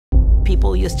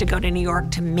people used to go to New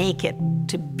York to make it,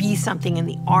 to be something in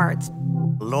the arts.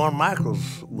 Lorne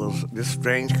Michaels was this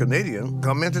strange Canadian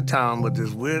come into town with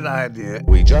this weird idea.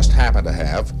 We just happen to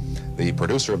have the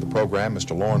producer of the program,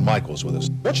 Mr. Lorne Michaels, with us.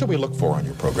 What should we look for on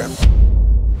your program?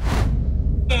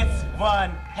 It's one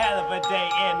hell of a day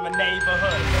in my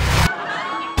neighborhood.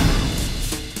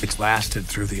 It's lasted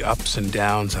through the ups and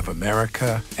downs of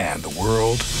America and the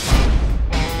world.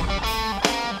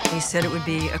 He said it would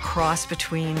be a cross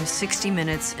between 60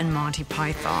 Minutes and Monty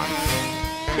Python.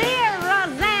 There,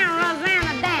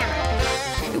 Rosanna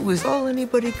Dana. It was all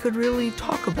anybody could really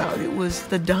talk about. It was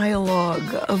the dialogue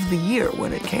of the year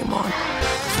when it came on.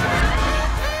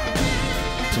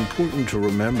 It's important to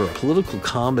remember political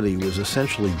comedy was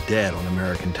essentially dead on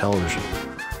American television.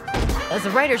 As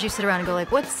the writers, you sit around and go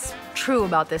like, what's true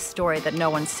about this story that no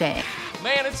one's saying?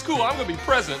 Man, it's cool. I'm gonna be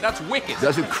president. That's wicked.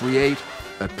 Does it create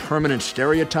a permanent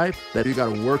stereotype that you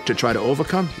gotta work to try to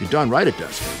overcome? You're darn right it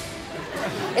does.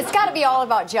 It's gotta be all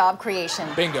about job creation.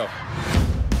 Bingo.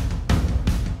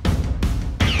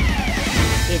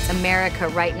 It's America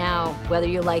right now, whether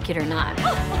you like it or not.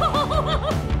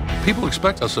 People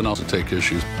expect SNL to take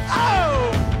issues.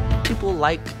 People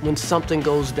like when something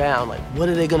goes down, like, what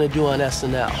are they gonna do on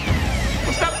SNL?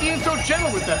 Well, stop being so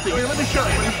gentle with that thing. Here, let me show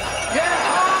you.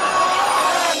 Yeah!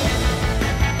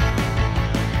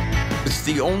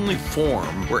 It's the only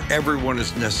form where everyone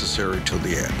is necessary till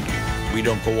the end. We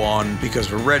don't go on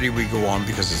because we're ready, we go on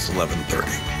because it's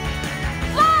 11:30.